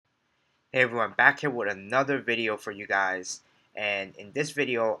Hey everyone, back here with another video for you guys. And in this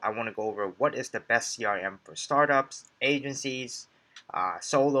video, I want to go over what is the best CRM for startups, agencies,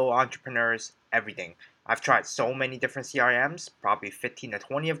 solo entrepreneurs, everything. I've tried so many different CRMs, probably 15 to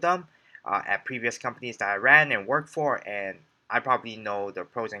 20 of them, at previous companies that I ran and worked for, and I probably know the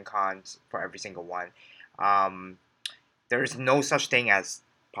pros and cons for every single one. Um, there's no such thing as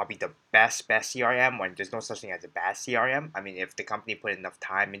probably the best CRM when there's no such thing as a bad CRM. I mean, if the company put enough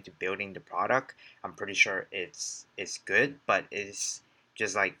time into building the product, I'm pretty sure it's good, but it's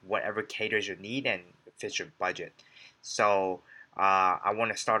just like whatever caters your need and fits your budget. So I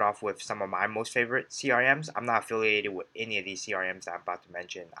want to start off with some of my most favorite CRMs. I'm not affiliated with any of these CRMs that I'm about to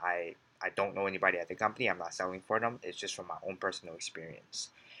mention. I don't know anybody at the company. I'm not selling for them. It's just from my own personal experience.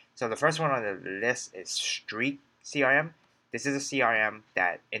 So the first one on the list is Streak CRM. This is a CRM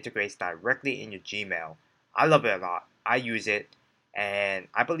that integrates directly in your Gmail. I love it a lot. I use it, and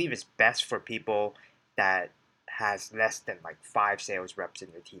I believe it's best for people that has less than like 5 sales reps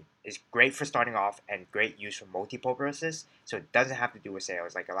in their team. It's great for starting off and great use for multi-purposes. So it doesn't have to do with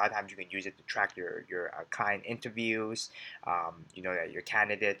sales. Like a lot of times you can use it to track your client interviews, your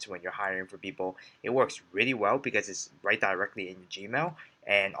candidates when you're hiring for people. It works really well because it's right directly in your Gmail.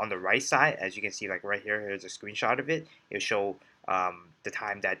 And on the right side, as you can see, like right here, here's a screenshot of it. It'll show the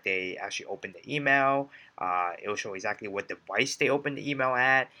time that they actually opened the email. It'll show exactly what device they opened the email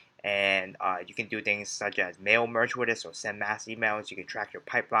at. And you can do things such as mail merge with it, so send mass emails. You can track your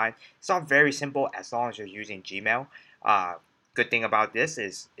pipeline. It's all very simple as long as you're using Gmail. Uh, Good thing about this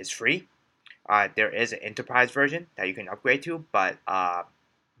is it's free. There is an enterprise version that you can upgrade to, but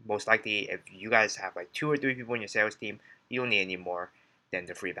most likely if you guys have like 2 or 3 people in your sales team, you don't need any more than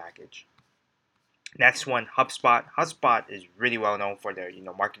the free package. Next one, HubSpot. HubSpot is really well known for their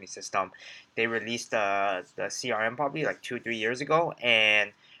marketing system. They released the CRM probably like 2 or 3 years ago,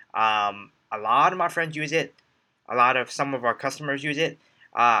 and a lot of my friends use it. Some of our customers use it.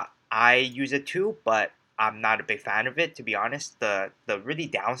 I use it too, but I'm not a big fan of it to be honest. The really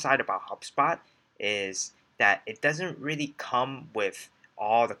downside about HubSpot is that it doesn't really come with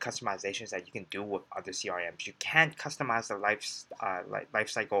all the customizations that you can do with other CRMs. You can't customize the life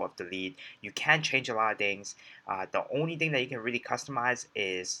cycle of the lead. You can change a lot of things. The only thing that you can really customize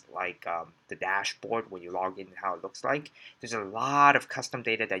is like the dashboard when you log in and how it looks like. There's a lot of custom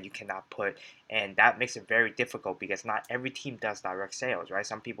data that you cannot put, and that makes it very difficult because not every team does direct sales, right?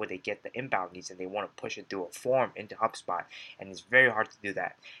 Some people they get the inbound needs and they want to push it through a form into HubSpot, and it's very hard to do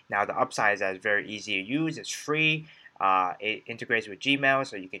that. Now the upside is that it's very easy to use. It's free. It integrates with Gmail,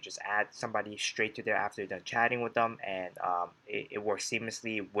 so you can just add somebody straight to there after you're done chatting with them, and it works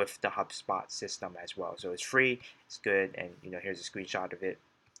seamlessly with the HubSpot system as well. So it's free, it's good, and here's a screenshot of it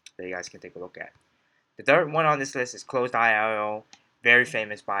that you guys can take a look at. The third one on this list is Closed.io, very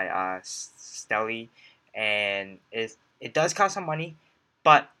famous by Stelly, and it does cost some money,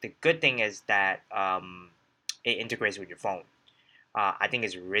 but the good thing is that it integrates with your phone. I think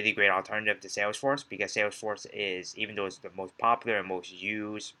it's a really great alternative to Salesforce because Salesforce is, even though it's the most popular and most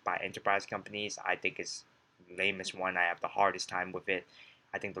used by enterprise companies, I think it's the lamest one. I have the hardest time with it.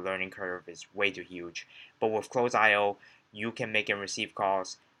 I think the learning curve is way too huge. But with Close.io, you can make and receive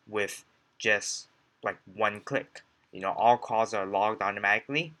calls with just like one click. All calls are logged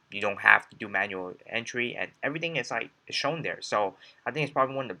automatically. You don't have to do manual entry, and everything is shown there. So I think it's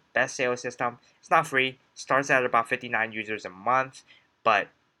probably one of the best sales system. It's not free. Starts at about 59 users a month, but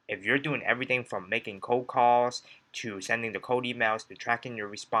if you're doing everything from making cold calls to sending the cold emails to tracking your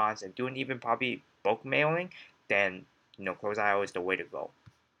response and doing even probably bulk mailing, then Close.io is the way to go.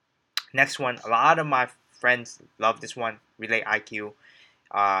 Next one, a lot of my friends love this one, Relay IQ.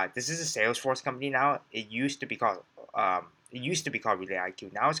 This is a Salesforce company now. It used to be called Relay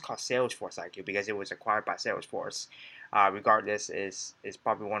IQ. Now it's called Salesforce IQ because it was acquired by Salesforce. Regardless, is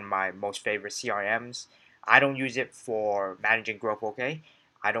probably one of my most favorite CRMs. I don't use it for managing growth. Okay,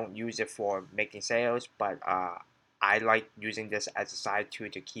 I don't use it for making sales, but I like using this as a side tool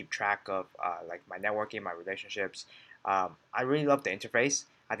to keep track of like my networking, my relationships. I really love the interface.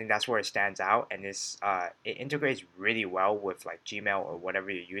 I think that's where it stands out, and it integrates really well with like Gmail or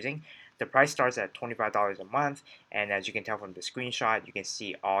whatever you're using. The price starts at $25 a month, and as you can tell from the screenshot, you can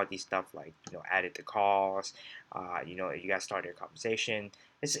see all these stuff like added to calls. You guys started a conversation.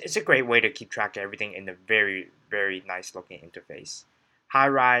 It's a great way to keep track of everything in a very nice looking interface.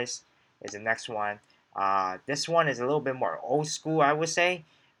 Highrise is the next one. This one is a little bit more old school, I would say.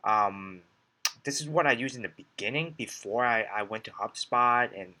 Um, this is what I used in the beginning before I went to HubSpot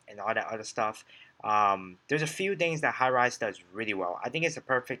and all that other stuff. There's a few things that Highrise does really well. I think it's a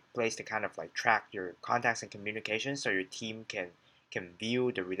perfect place to kind of like track your contacts and communications so your team can can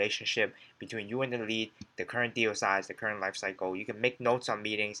view the relationship between you and the lead, the current deal size, the current life cycle. You can make notes on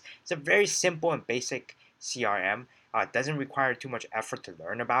meetings. It's a very simple and basic CRM. It doesn't require too much effort to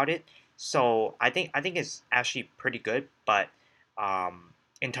learn about it. So I think it's actually pretty good. But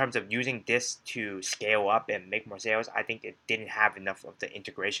in terms of using this to scale up and make more sales, I think it didn't have enough of the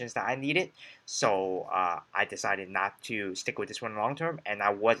integrations that I needed. So I decided not to stick with this one long term. And I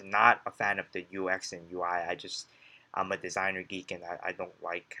was not a fan of the UX and UI. I'm a designer geek and I don't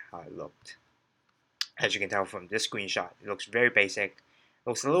like how it looked. As you can tell from this screenshot, it looks very basic. It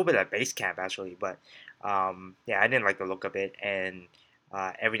looks a little bit like Basecamp actually, but yeah, I didn't like the look of it, and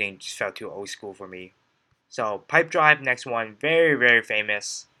everything just felt too old school for me. So Pipedrive, next one, very very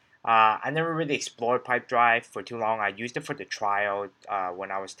famous. I never really explored Pipedrive for too long. I used it for the trial when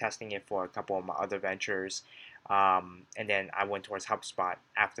I was testing it for a couple of my other ventures, and then I went towards HubSpot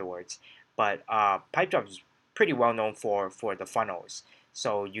afterwards. But Pipedrive is pretty well known for the funnels.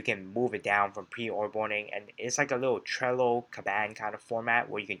 So you can move it down from pre-onboarding, and it's like a little Trello Kanban kind of format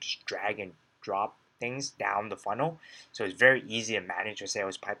where you can just drag and drop things down the funnel. So it's very easy to manage your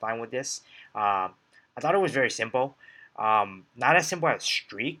sales pipeline with this. I thought it was very simple. Not as simple as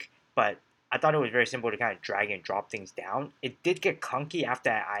Streak, but I thought it was very simple to kind of drag and drop things down. It did get clunky after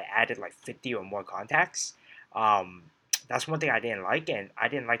I added like 50 or more contacts. Um, that's one thing I didn't like, and I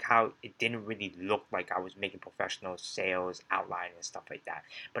didn't like how it didn't really look like I was making professional sales outline and stuff like that.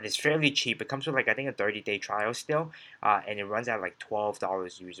 But it's fairly cheap. It comes with like I think a 30-day trial still, and it runs at like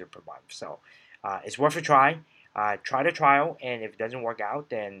 $12 user per month. So it's worth a try. Try the trial, and if it doesn't work out,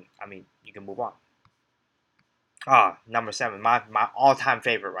 then I mean you can move on. Number seven, my all time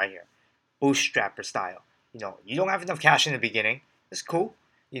favorite right here, bootstrapper style. You don't have enough cash in the beginning. It's cool.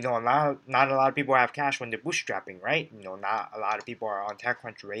 Not a lot of people have cash when they're bootstrapping, right? Not a lot of people are on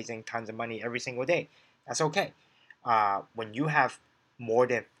TechCrunch raising tons of money every single day. That's okay. When you have more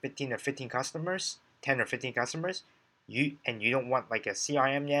than 15 customers, 10 or 15 customers, you don't want like a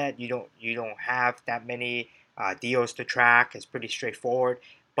CRM yet. You don't have that many deals to track. It's pretty straightforward.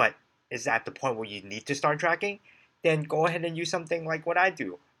 But is at the point where you need to start tracking, then go ahead and use something like what I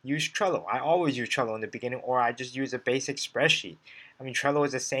do. Use Trello. I always use Trello in the beginning, or I just use a basic spreadsheet. I mean, Trello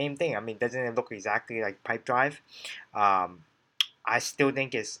is the same thing. I mean, doesn't it look exactly like Pipedrive? Um, I still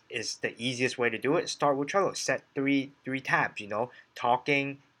think is the easiest way to do it. Start with Trello. Set three tabs.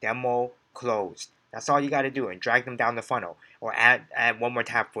 Talking, demo, closed. That's all you got to do, and drag them down the funnel, or add one more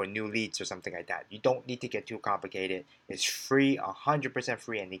tab for new leads or something like that. You don't need to get too complicated. It's free, 100%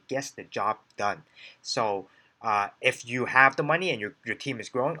 free, and it gets the job done. So if you have the money and your team is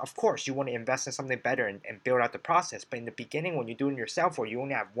growing, of course you want to invest in something better and build out the process. But in the beginning, when you're doing it yourself or you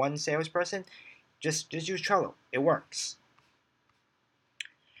only have one salesperson, just use Trello. It works.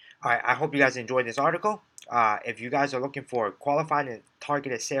 All right, I hope you guys enjoyed this article. If you guys are looking for qualified and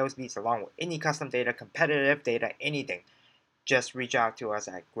targeted sales leads along with any custom data, competitive data, anything, just reach out to us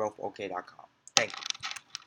at growthok.com.